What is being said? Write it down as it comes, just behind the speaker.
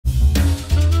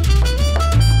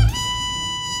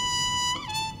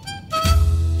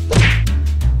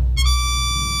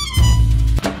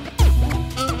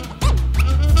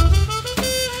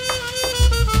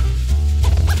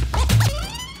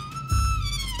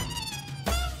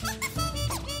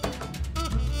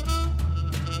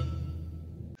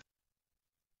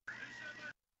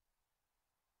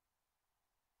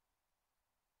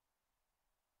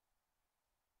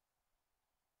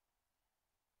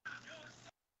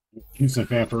Houston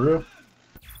fan for real.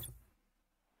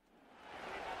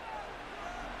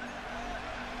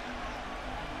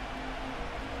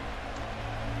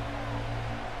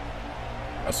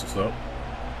 That's what's up.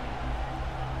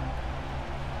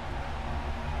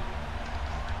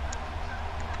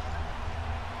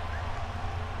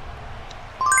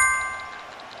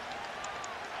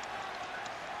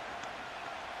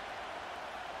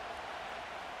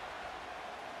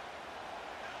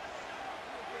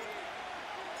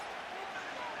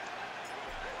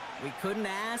 We couldn't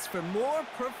ask for more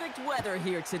perfect weather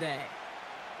here today.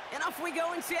 And off we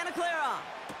go in Santa Clara.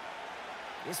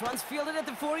 This one's fielded at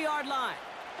the 40-yard line.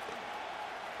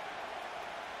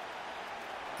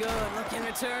 Good looking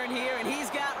return here, and he's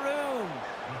got room.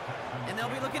 And they'll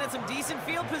be looking at some decent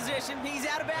field position. He's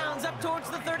out of bounds up towards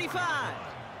the 35.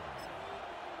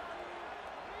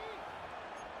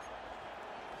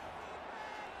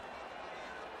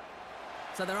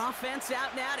 So their offense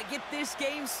out now to get this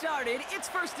game started. It's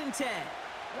 1st and 10.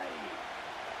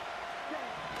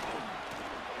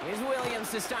 Here's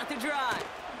Williams to start the drive.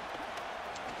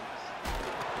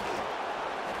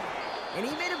 And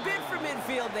he made a bid for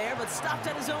midfield there, but stopped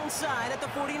at his own side at the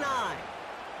 49.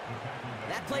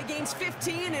 That play gains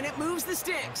 15, and it moves the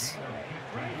sticks.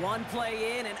 One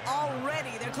play in, and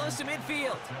already they're close to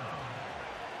midfield.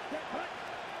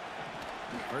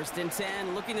 1st and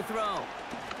 10, looking to throw.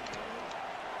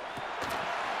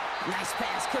 Nice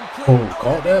pass, complete. Oh,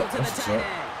 caught that. To the That's tight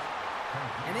end.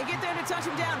 And they get there to touch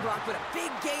him down, Brock, but a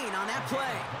big gain on that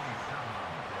play.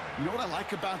 You know what I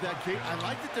like about that, Kate? I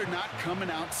like that they're not coming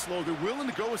out slow. They're willing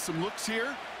to go with some looks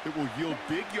here that will yield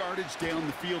big yardage down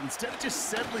the field instead of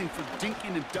just settling for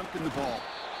dinking and dunking the ball.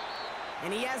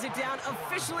 And he has it down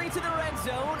officially to the red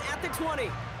zone at the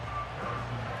 20.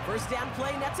 1st down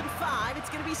play, nets him 5. It's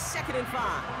going to be 2nd and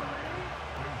 5.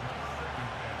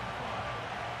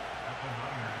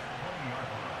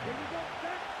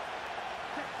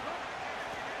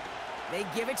 They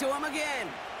give it to him again.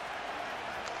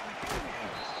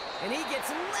 And he gets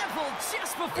leveled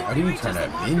just before he reaches the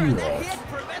marker, and that hit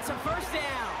prevents a 1st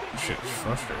down. This shit is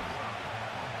frustrating.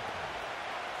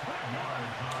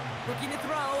 Looking to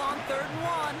throw on 3rd and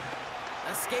 1.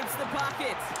 Escapes the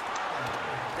pocket.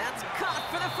 That's caught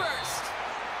for the 1st.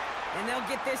 And they'll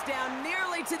get this down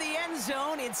nearly to the end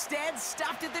zone. Instead,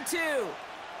 stopped at the 2.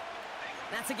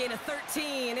 That's a gain of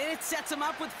 13, and it sets them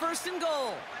up with 1st and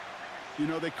goal. You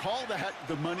know, they call that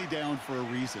the money down for a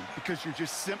reason, because you're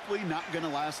just simply not going to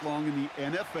last long in the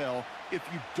NFL if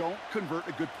you don't convert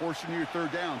a good portion of your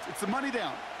 3rd downs. It's the money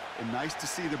down. And nice to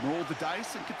see them roll the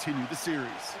dice and continue the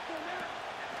series.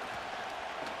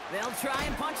 They'll try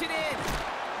and punch it in.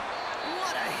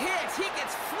 What a hit. He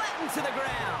gets flattened to the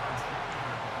ground.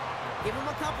 Give him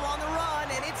a couple on the run,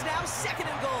 and it's now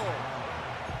 2nd and goal.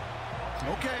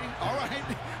 Okay, all right.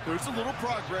 There's a little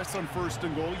progress on 1st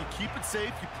and goal. You keep it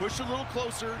safe, you push a little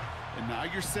closer, and now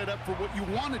you're set up for what you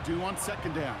want to do on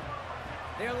 2nd down.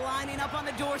 They're lining up on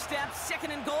the doorstep.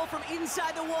 2nd and goal from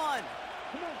inside the 1.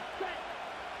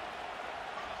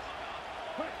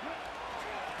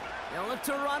 They'll look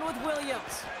to run with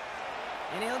Williams.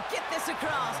 And he'll get this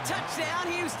across.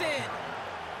 Touchdown, Houston.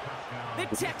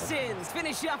 The Texans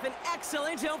finish up an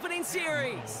excellent opening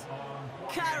series.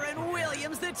 Kyron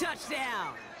Williams, the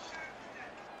touchdown.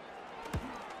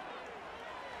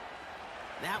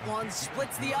 That one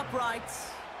splits the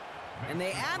uprights. And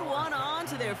they add one on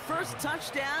to their 1st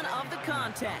touchdown of the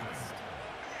contest.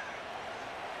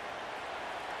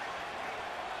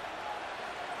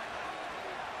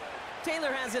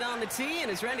 Taylor has it on the tee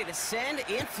and is ready to send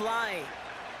it flying.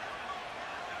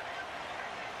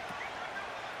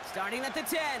 Starting at the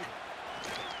 10.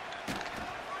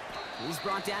 He's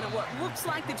brought down at what looks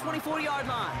like the 24-yard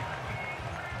line.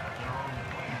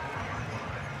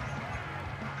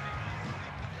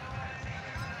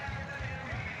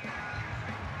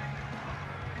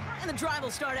 And the drive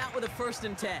will start out with a 1st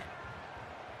and 10.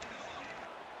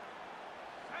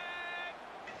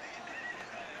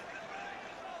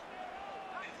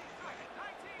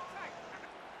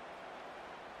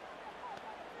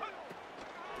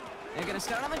 They're going to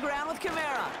start on the ground with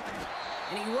Kamara.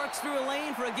 And he works through a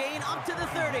lane for a gain up to the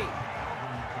 30. He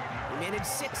managed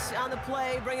 6 on the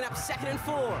play, bringing up 2nd and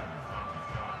 4.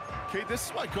 Okay, this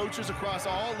is why coaches across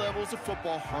all levels of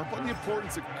football harp on the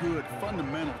importance of good,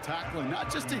 fundamental tackling, not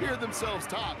just to hear themselves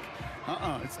talk.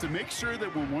 It's to make sure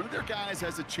that when one of their guys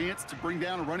has a chance to bring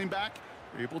down a running back,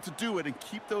 they're able to do it and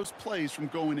keep those plays from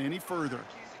going any further.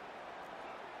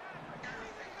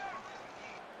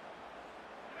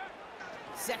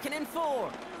 Second and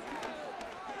 4.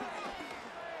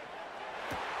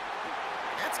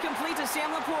 That's complete to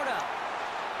Sam Laporta.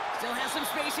 Still has some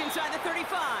space inside the 35.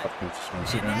 And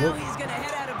And now he's going to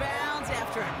head out of bounds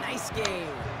after a nice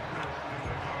game.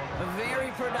 A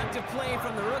very productive play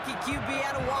from the rookie QB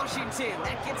out of Washington.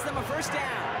 That gets them a first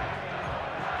down.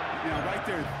 Now, right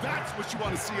there, that's what you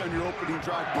want to see on your opening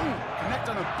drive. Boom! Connect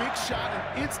on a big shot,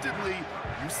 and instantly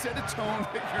you set a tone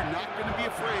that you're not going to be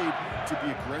afraid to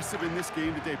be aggressive in this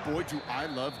game today. Boy, do I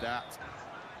love that.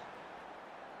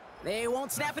 They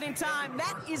won't snap it in time.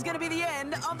 That is going to be the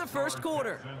end of the first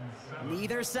quarter.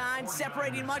 Neither side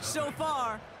separating much so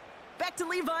far. Back to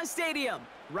Levi's Stadium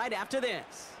right after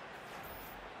this.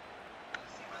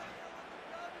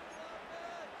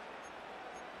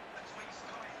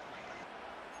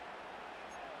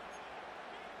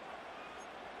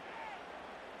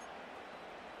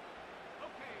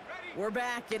 We're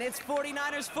back, and it's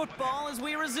 49ers football as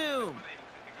we resume.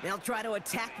 They'll try to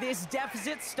attack this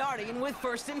deficit, starting with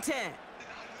 1st and 10.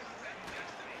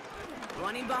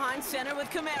 Running behind center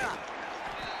with Kamara.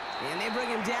 And they bring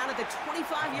him down at the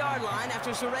 25-yard line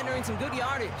after surrendering some good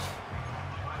yardage.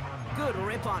 Good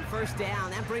rip on 1st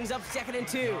down. That brings up 2nd and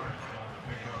 2.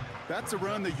 That's a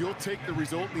run that you'll take the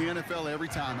result in the NFL every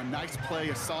time. A nice play,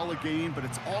 a solid game, but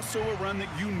it's also a run that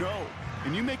you know,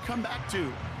 and you may come back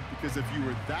to. Because if you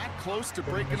were that close to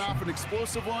breaking off an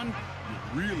explosive one,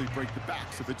 you really break the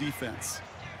backs of the defense.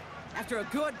 After a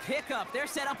good pickup, they're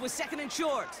set up with 2nd and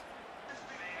short.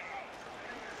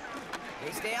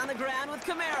 They stay on the ground with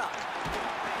Kamara.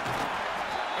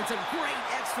 It's a great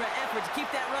extra effort to keep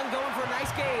that run going for a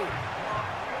nice gain.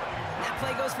 That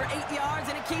play goes for 8 yards,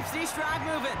 and it keeps this drive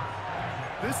moving.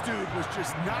 This dude was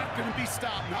just not going to be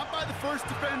stopped. Not by the first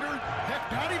defender. Heck,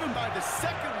 not even by the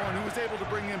second one who was able to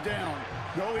bring him down.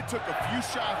 No, it took a few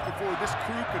shots before this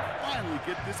crew could finally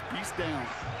get this piece down.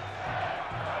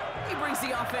 He brings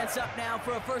the offense up now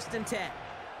for a 1st and 10.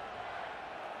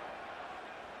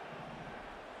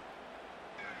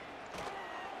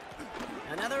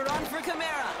 Another run for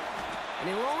Kamara. And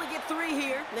he will only get 3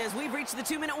 here as we've reached the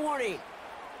 2-minute warning.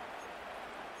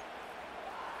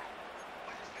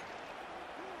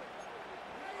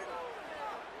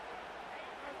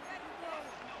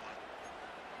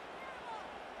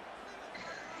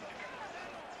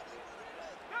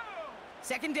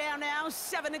 Second down now,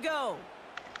 7 to go.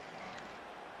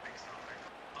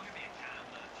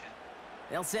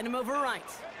 They'll send him over right.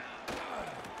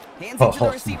 Hands it to the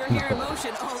receiver here in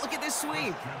motion. Oh, look at this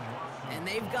sweep. And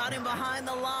they've got him behind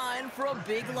the line for a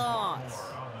big loss.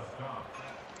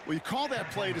 Well, you call that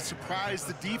play to surprise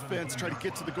the defense, try to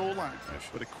get to the goal line.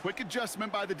 But a quick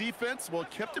adjustment by the defense, well,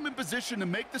 it kept him in position to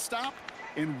make the stop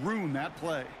and ruin that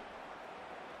play.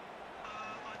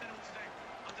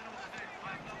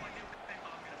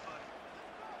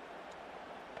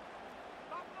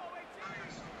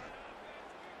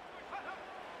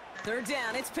 Third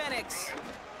down, it's Penix.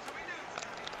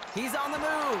 He's on the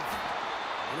move.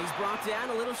 And he's brought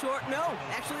down a little short. No,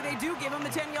 actually they do give him the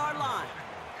 10-yard line.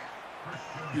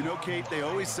 You know, Kate, they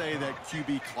always say that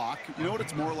QB clock, you know what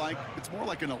it's more like? It's more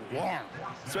like an alarm,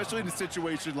 especially in a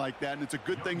situation like that, and it's a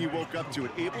good thing you woke up to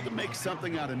it, able to make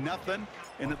something out of nothing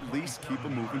and at least keep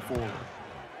them moving forward.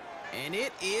 And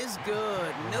it is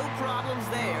good. No problems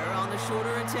there on the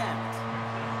shorter attempt.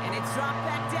 And it's dropped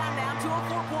back down now to a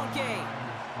 4-point game.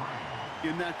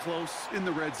 In that close, in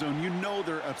the red zone, you know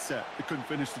they're upset they couldn't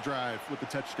finish the drive with the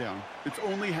touchdown. It's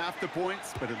only half the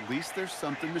points, but at least there's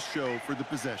something to show for the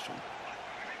possession.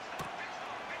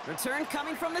 Return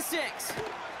coming from the 6.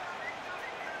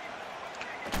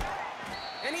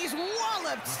 And he's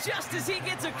walloped just as he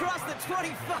gets across the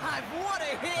 25. What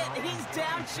a hit. He's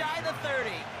down shy of the 30.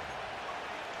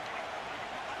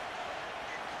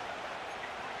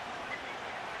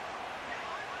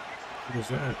 What was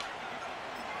that?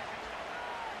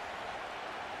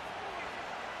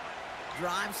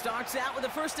 Drive starts out with a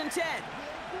 1st and 10.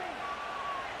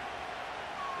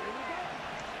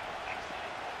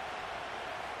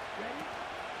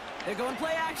 They're going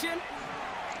play action.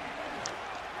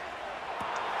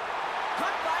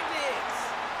 Cut by Diggs.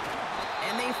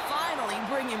 And they finally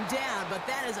bring him down, but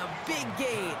that is a big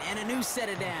gain and a new set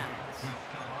of downs.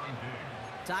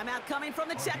 Timeout coming from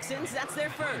the Texans. That's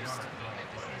their first.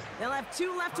 They'll have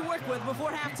 2 left to work with before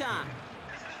halftime.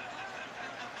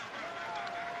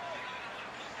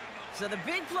 So the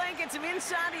big play gets him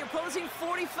inside the opposing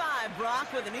 45,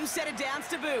 Brock, with a new set of downs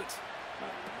to boot.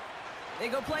 They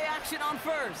go play action on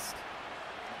 1st.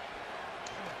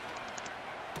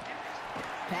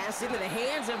 Pass into the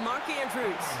hands of Mark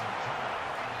Andrews.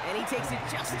 And he takes it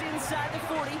just inside the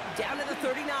 40, down to the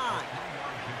 39.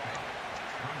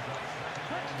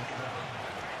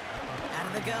 Out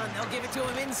of the gun, they'll give it to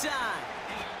him inside.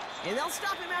 And they'll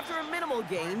stop him after a minimal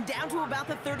gain, down to about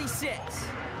the 36.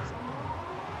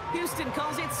 Houston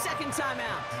calls it second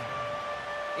timeout.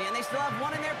 And they still have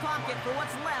one in their pocket for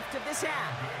what's left of this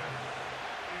half.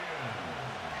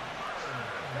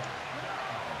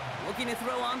 Looking to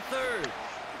throw on third.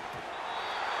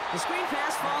 The screen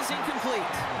pass falls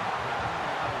incomplete.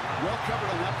 Well covered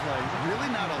on that play.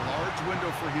 Really not a large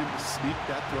window for him to sneak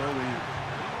that throw in.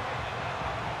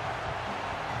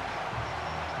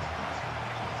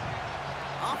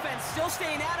 Offense still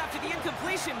staying out after the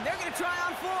incompletion. They're going to try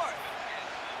on fourth.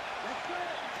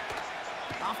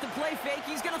 Off the play fake,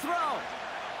 he's going to throw.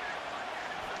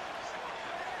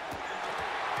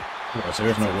 Yeah, so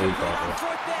there's no way you On call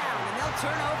fourth down, and they'll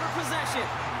turn over possession.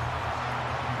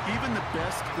 Even the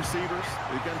best receivers,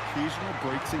 they've got occasional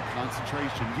breaks in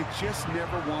concentration. You just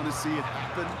never want to see it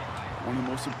happen. One of the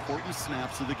most important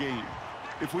snaps of the game.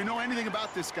 If we know anything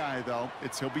about this guy, though,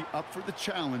 it's he'll be up for the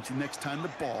challenge the next time the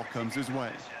ball comes his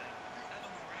way.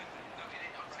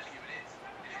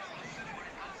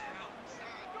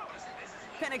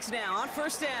 Penix now on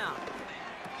first down.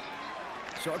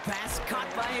 Short pass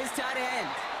caught by his tight end.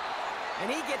 And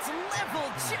he gets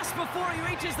leveled just before he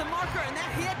reaches the marker, and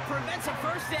that hit prevents a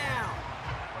first down.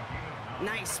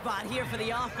 Nice spot here for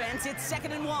the offense. It's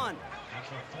 2nd and 1.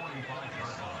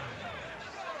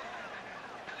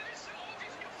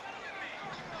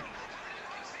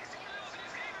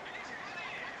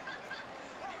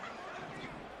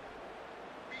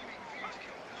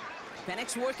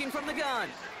 Penix working from the gun.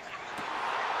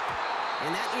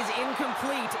 And that is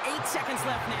incomplete. 8 seconds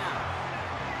left now.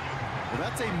 Well,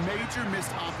 that's a major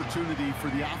missed opportunity for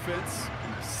the offense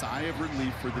and a sigh of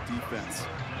relief for the defense.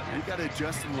 Now you got to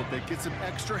adjust a little bit, get some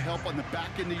extra help on the back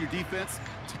end of your defense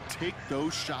to take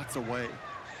those shots away.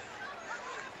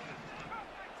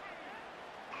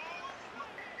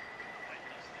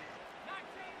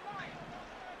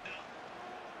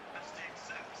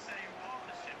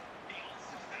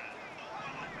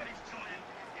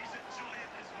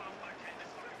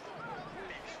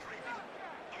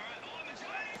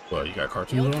 Well, you got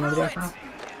cartoons on in the Throw it. background?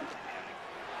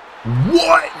 And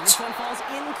What? this one falls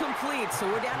incomplete, so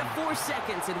we're down to 4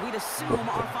 seconds, and we'd assume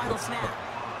our final snap.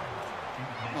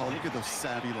 Oh, look at those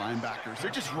savvy linebackers.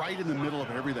 They're just right in the middle of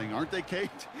everything, aren't they,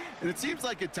 Kate? And it seems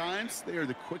like at times they are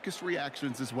the quickest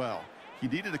reactions as well. He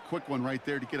needed a quick one right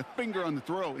there to get a finger on the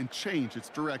throw and change its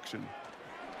direction.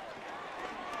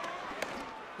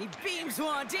 He beams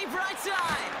one deep right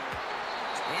side.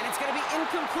 And it's going to be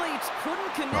incomplete.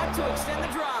 Couldn't connect to extend the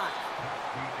drive.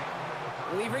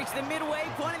 We've reached the midway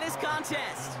point of this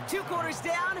contest. 2 quarters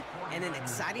down and an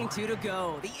exciting 2 to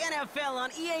go. The NFL on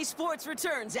EA Sports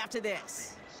returns after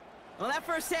this. Well, that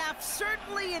first half,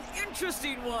 certainly an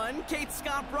interesting one. Kate,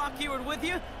 Scott, Brock Ewart with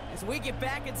you as we get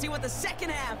back and see what the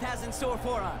second half has in store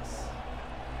for us.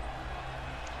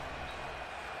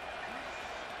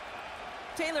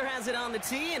 Taylor has it on the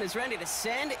tee and is ready to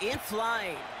send it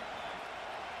flying.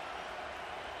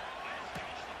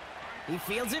 He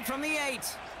fields it from the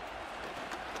 8.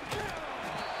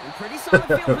 In pretty solid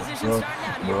field position starting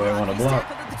out here. Boy, I want to block.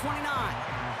 Tackled at the 29.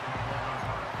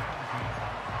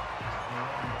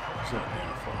 Set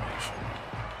down formation.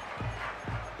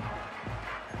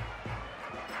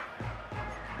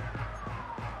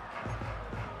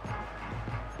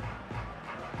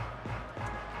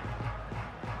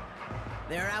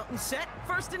 They're out and set.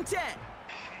 1st and 10.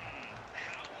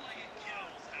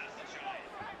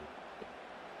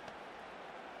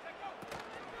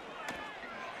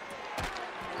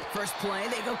 First play,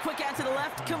 they go quick out to the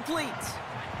left, complete.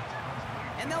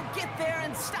 And they'll get there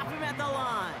and stop him at the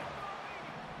line.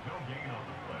 No gain on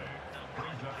the play.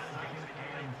 Brings up 2nd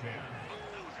and 10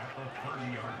 at the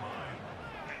 30-yard line.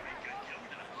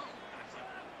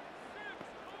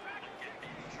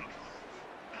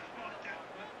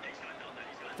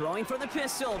 Throwing for the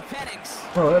pistol,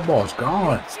 Penix. Bro, that ball's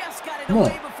gone. Just got it Come on.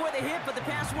 away before the hit, but the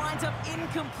pass winds up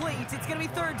incomplete. It's going to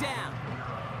be 3rd down.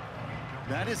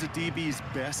 That is a DB's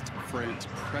best friend,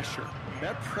 pressure.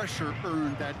 That pressure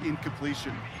earned that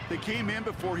incompletion. They came in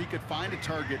before he could find a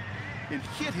target and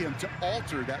hit him to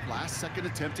alter that last-second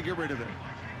attempt to get rid of it.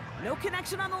 No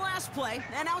connection on the last play,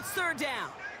 and now it's 3rd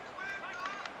down.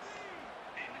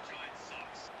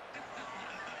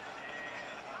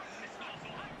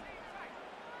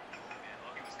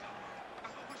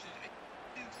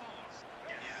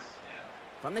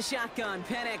 From the shotgun,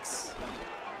 Penix.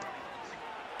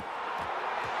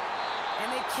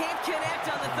 And they can't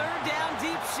connect on the 3rd down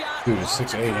deep shot. Dude, it's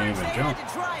 6'8", ain't even They jump. had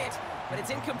to try it, but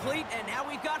it's incomplete, and now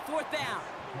we've got 4th down.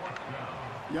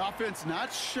 The offense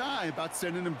not shy about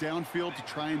sending him downfield to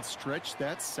try and stretch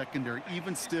that secondary.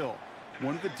 Even still,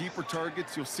 One of the deeper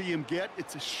targets you'll see him get.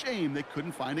 It's a shame they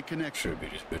couldn't find a connection. Should be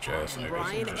just bitch ass niggas.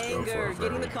 Brian and just go for Anger it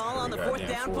getting the for call on the every fourth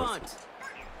down goddamn punt.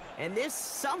 And this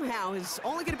somehow is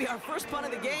only going to be our first punt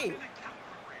of the game.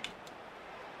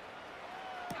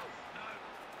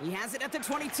 He has it at the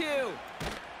 22.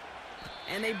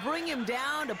 And they bring him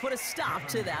down to put a stop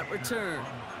to that return.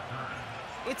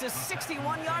 It's a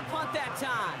 61-yard punt that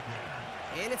time.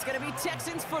 And it's going to be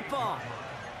Texans football.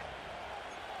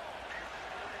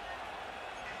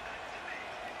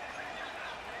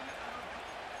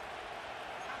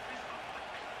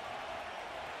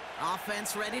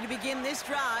 Offense ready to begin this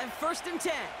drive. 1st and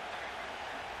 10.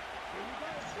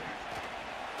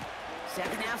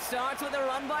 Second half starts with a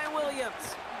run by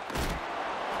Williams.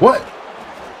 What?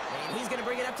 And he's going to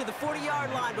bring it up to the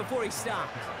 40-yard line before he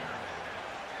stops.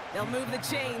 They'll move the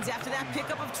chains after that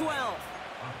pickup of 12.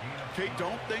 Okay,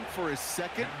 don't think for a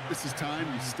second this is time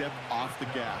you step off the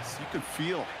gas. You can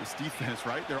feel this defense,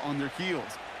 right? They're on their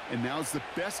heels. And now's the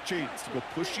best chance to go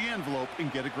push the envelope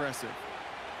and get aggressive.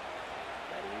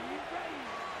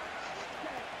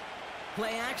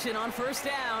 Play action on 1st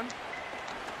down.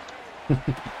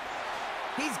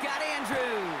 He's got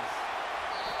Andrews.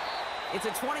 It's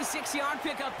a 26-yard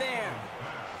pickup there.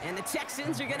 And the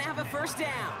Texans are going to have a 1st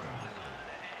down.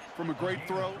 From a great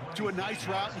throw to a nice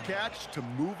route and catch to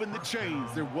moving the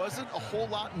chains, there wasn't a whole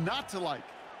lot not to like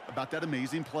about that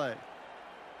amazing play.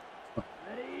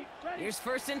 Here's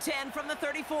 1st and 10 from the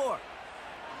 34.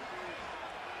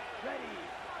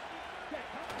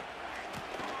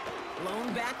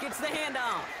 Lone back gets the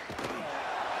handoff.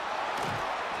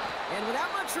 And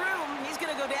without much room, he's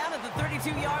going to go down at the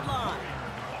 32-yard line.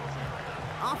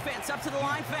 Offense up to the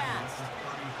line fast.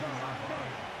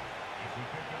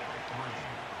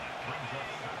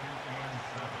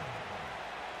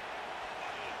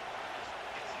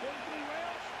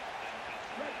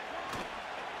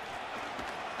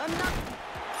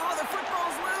 Oh, the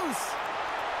football's loose.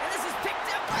 And this is picked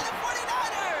up by the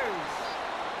 49ers.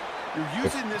 You're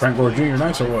using this Frank Gore Jr.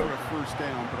 nice or for what? a 1st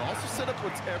down, but also set up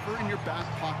whatever in your back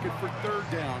pocket for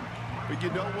 3rd down. But you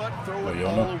know what? Throw it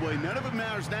all away. None of it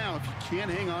matters now if you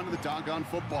can't hang on to the doggone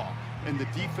football. And the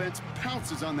defense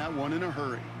pounces on that one in a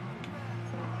hurry.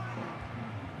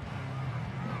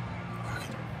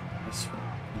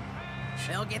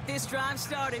 They'll get this drive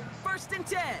started. 1st and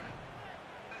 10.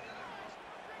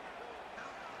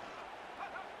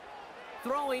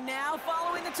 Throwing now,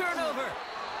 following the turnover.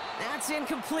 That's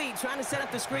incomplete, trying to set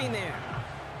up the screen there.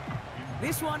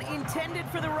 This one intended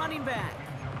for the running back.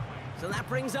 So that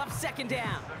brings up 2nd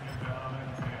down.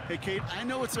 Hey, Kate, I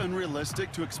know it's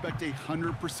unrealistic to expect a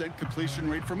 100% completion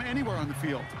rate from anywhere on the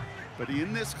field. But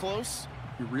in this close,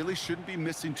 you really shouldn't be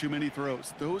missing too many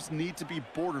throws. Those need to be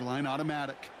borderline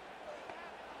automatic.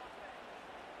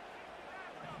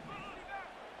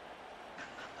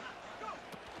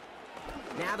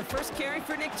 Now the first carry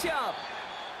for Nick Chubb.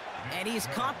 And he's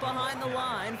caught behind the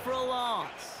line for a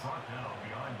loss.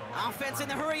 Offense in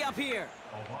the hurry up here.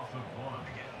 A loss of 1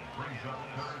 brings up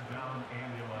 3rd down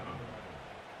and 11.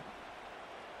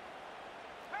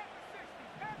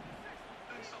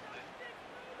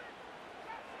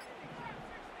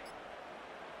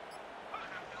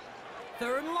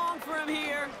 Third and long for him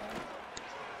here.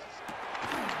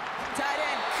 Tight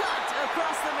end cut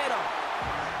across the middle.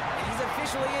 And he's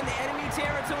officially in enemy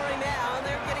territory now, and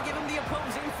they're going to give him the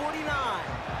opposing 49.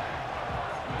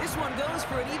 This one goes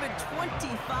for an even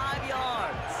 25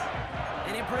 yards.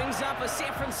 And it brings up a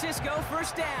San Francisco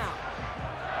 1st down.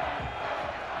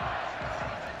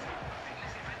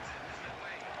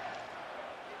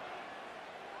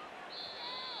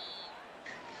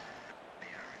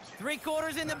 Three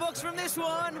quarters in the books from this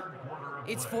one.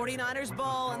 It's 49ers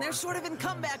ball, and they're sort of in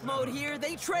comeback mode here.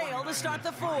 They trail to start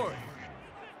the 4th.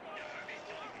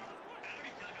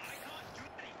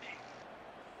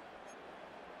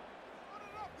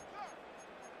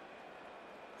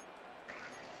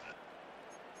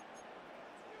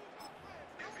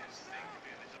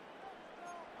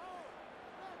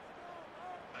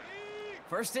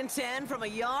 First and 10 from a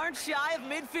yard shy of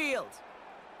midfield.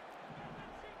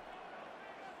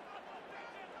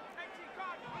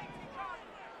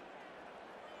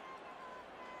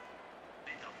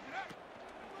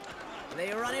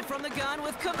 They run it from the gun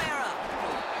with Kamara.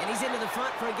 And he's into the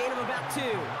front for a gain of about 2.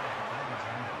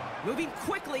 Moving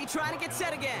quickly, trying to get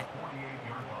set again.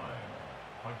 48-yard line.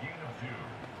 A gain of 2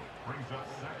 brings up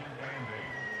 2nd and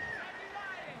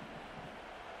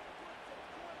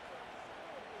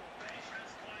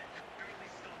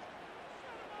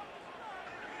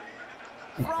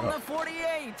 8. From the 48.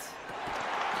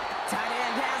 Tight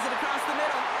end has it across the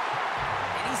middle.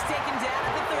 And he's taken down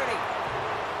at the 30.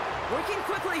 Working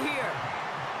quickly here.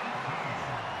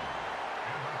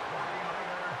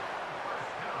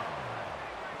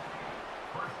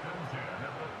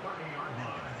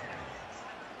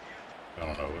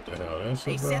 know what the hell that's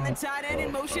They about. send the tight end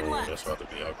in motion yeah, left. that's about to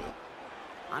be ugly.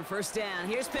 On first down,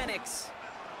 here's Penix.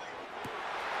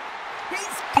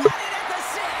 He's got it at the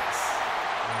 6.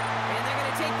 And they're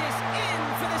going to take this in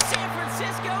for the San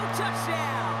Francisco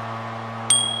touchdown.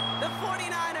 The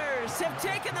 49ers have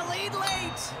taken the lead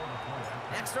late.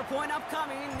 Extra point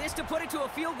upcoming, this to put it to a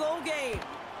field goal game.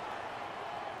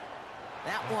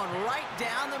 That one right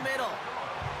down the middle.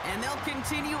 And they'll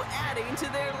continue adding to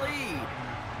their lead.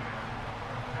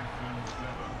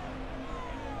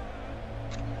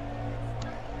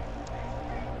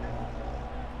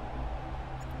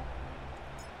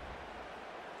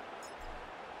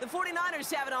 The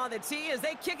 49ers have it on the tee as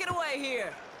they kick it away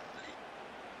here.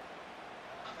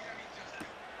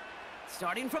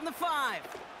 Starting from the 5.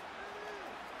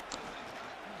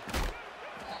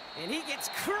 And he gets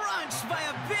crunched by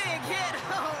a big hit.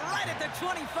 Oh, right at the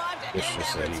 25 to end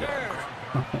that return.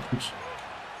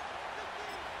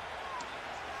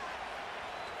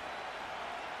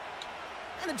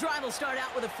 And the drive will start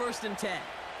out with a 1st and 10.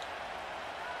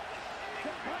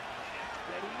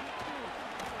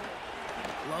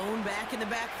 Lone back in the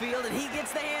backfield, and he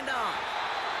gets the handoff.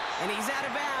 And he's out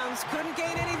of bounds. Couldn't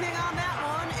gain anything on that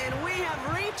one, and we have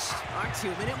reached our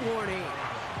 2-minute warning.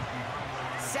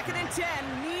 2nd and 10.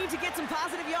 Need to get some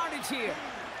positive yardage here.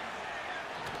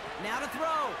 Now to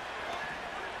throw.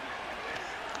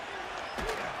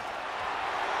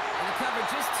 And the cover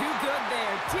just too good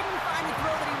there. Didn't find the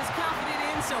throw that he was confident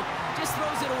in, so just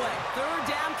throws it away. 3rd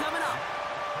down coming up.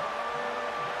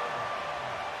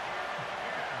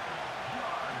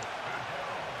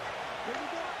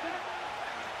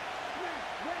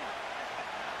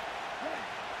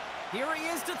 Here he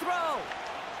is to throw.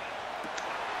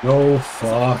 No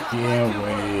fucking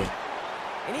way.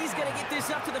 And he's going to get this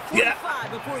up to the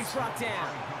 45 before he's brought down.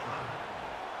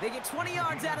 They get 20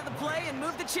 yards out of the play and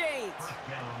move the chains.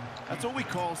 That's what we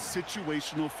call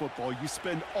situational football. You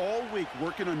spend all week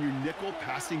working on your nickel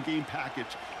passing game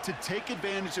package to take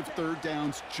advantage of 3rd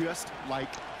downs just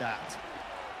like that.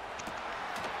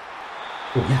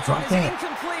 Oh, he dropped that?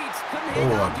 Incomplete.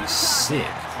 Oh, I'd be sick.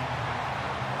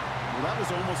 Well, that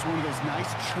was almost one of those nice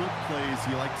chunk plays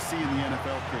you like to see in the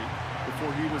NFL, Kate,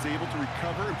 before he was able to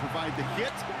recover and provide the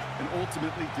hit and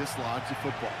ultimately dislodge the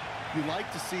football. You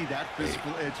like to see that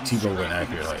physical edge and Tebow went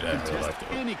accurate like that in real contest life,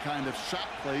 though. any kind of shot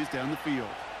plays down the field.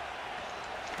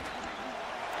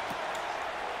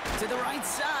 To the right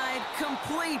side,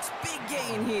 complete. Big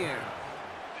gain here.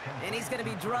 And he's going to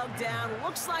be drugged down,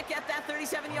 looks like at that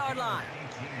 37-yard line.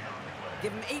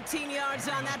 Give him 18 yards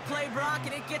on that play, Brock,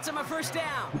 and it gets him a 1st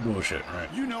down. Bullshit,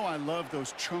 right? You know I love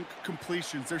those chunk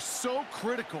completions. They're so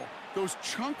critical. Those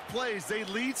chunk plays, they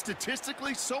lead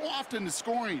statistically so often to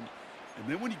scoring. And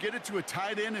then when you get it to a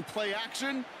tight end and play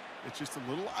action, it's just a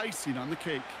little icing on the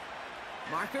cake.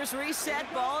 Markers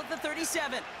reset, ball at the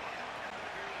 37.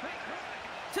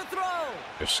 To throw.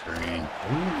 Good screen.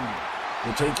 Ooh.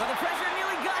 We'll take Well, the pressure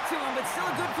nearly got to him, but still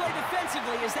a good play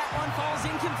defensively as that one falls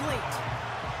incomplete.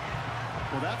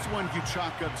 Well, that's one you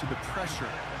chalk up to the pressure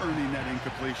earning that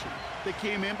incompletion. They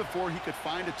came in before he could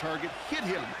find a target, hit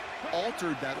him,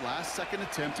 altered that last-second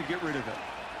attempt to get rid of it.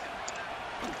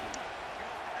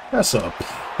 That's a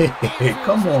pick.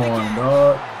 Come on,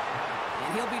 dog.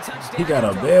 And he'll be touched He down got a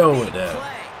after bail big with that.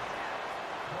 play.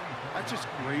 That's just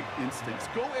great instincts.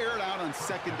 Go air it out on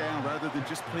 2nd down rather than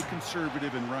just play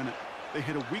conservative and run it. They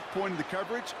hit a weak point in the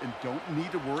coverage and don't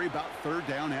need to worry about 3rd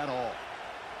down at all.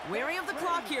 Wary of the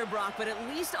clock here, Brock, but at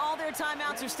least all their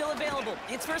timeouts are still available.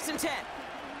 It's 1st and 10.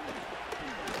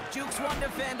 Jukes one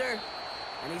defender,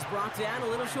 and he's brought down a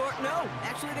little short. No,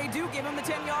 actually they do give him the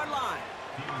 10-yard line.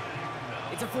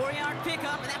 It's a 4-yard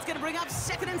pickup, and that's going to bring up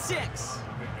 2nd and 6.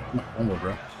 One more,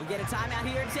 bro. We get a timeout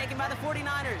here taken by the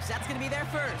 49ers. That's going to be their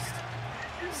 1st.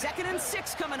 2nd and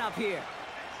 6 coming up here.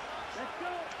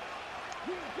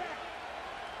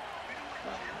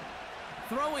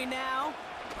 Throwing now.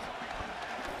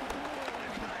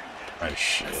 Nice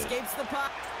shit. Escapes the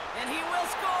puck, and he will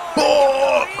score.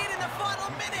 Oh! Lead in the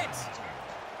final minute.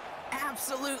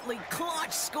 Absolutely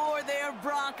clutch score there,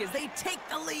 Brock, as they take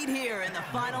the lead here in the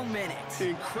final minute.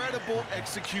 Incredible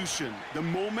execution. The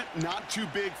moment not too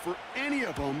big for any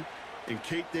of them. And,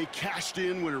 Kate, they cashed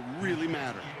in when it really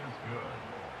mattered.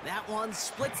 That one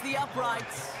splits the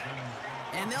uprights,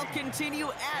 and they'll continue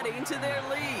adding to their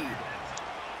lead.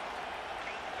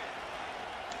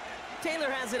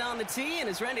 Taylor has it on the tee and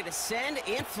is ready to send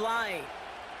it flying.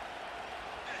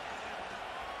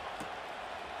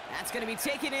 That's going to be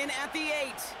taken in at the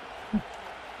 8.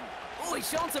 Oh, he's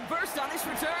showing some burst on his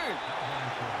return.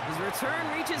 His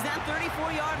return reaches that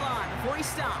 34-yard line before he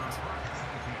stopped.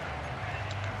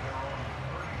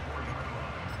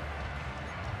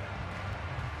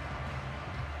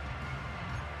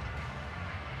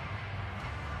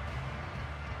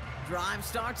 Drive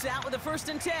starts out with a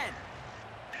 1st and 10.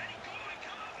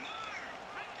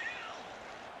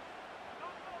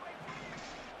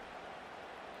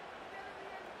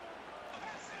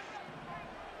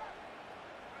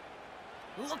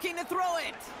 Looking to throw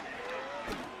it.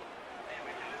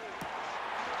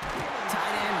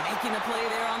 Tight end making the play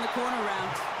there on the corner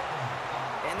route.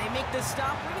 And they make the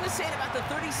stop. We're going to say it about the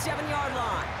 37-yard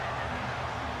line.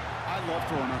 I love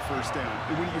throwing on 1st down.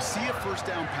 And when you see a 1st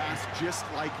down pass just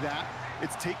like that,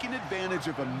 it's taking advantage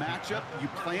of a matchup you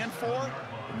plan for,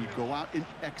 and you go out and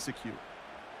execute.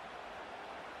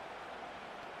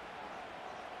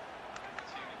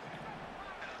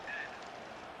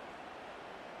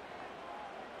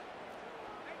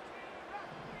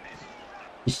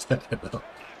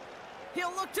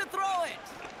 He'll look to throw it.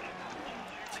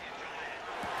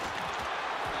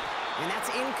 And that's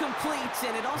incomplete,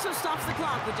 and it also stops the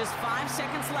clock with just 5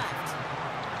 seconds left.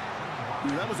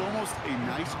 That was almost a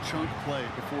nice chunk play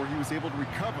before he was able to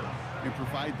recover and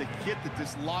provide the hit that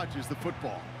dislodges the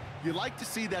football. You like to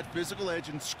see that physical edge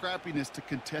and scrappiness to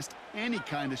contest any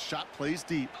kind of shot plays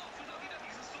deep.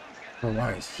 Well,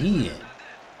 why is he in?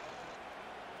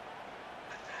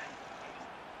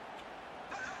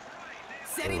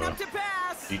 Setting up to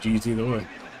pass. GG's either way.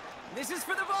 This is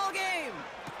for the ball game.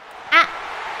 Ah.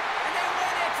 And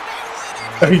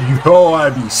they win it. Yo,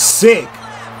 I'd be sick.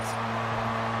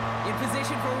 In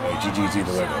position for one GG's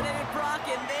either way, shot though. at it, Brock,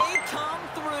 and they come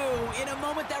through in a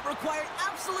moment that required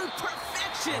absolute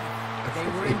perfection. They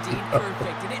were indeed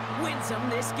perfect, and it wins them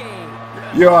this game.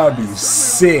 Yo, I'd be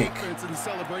sick. In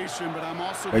celebration, but I'm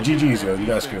also GG's, yo. You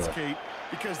guys good. Kate,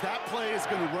 because that play is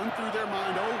going to run through their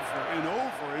mind over and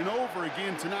over and over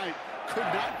again tonight. Could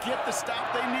not get the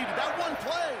stop they needed. That one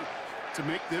play to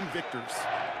make them victors.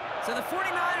 So the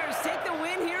 49ers take the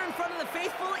win here in front of the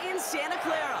faithful in Santa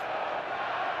Clara.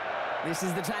 This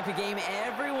is the type of game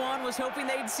everyone was hoping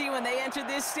they'd see when they entered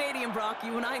this stadium, Brock,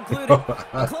 you and I included.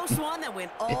 A close one that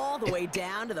went all the way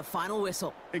down to the final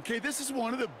whistle. And Kate, this is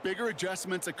one of the bigger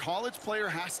adjustments a college player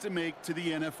has to make to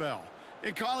the NFL.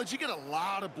 In college, you get a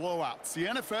lot of blowouts. The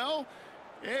NFL,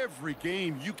 every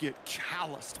game you get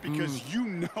calloused because you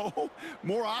know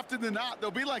more often than not they'll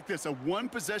be like this, a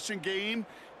one-possession game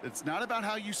that's not about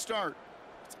how you start.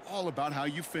 It's all about how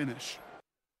you finish.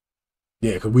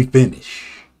 Yeah, because we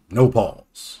finish. No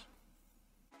pause.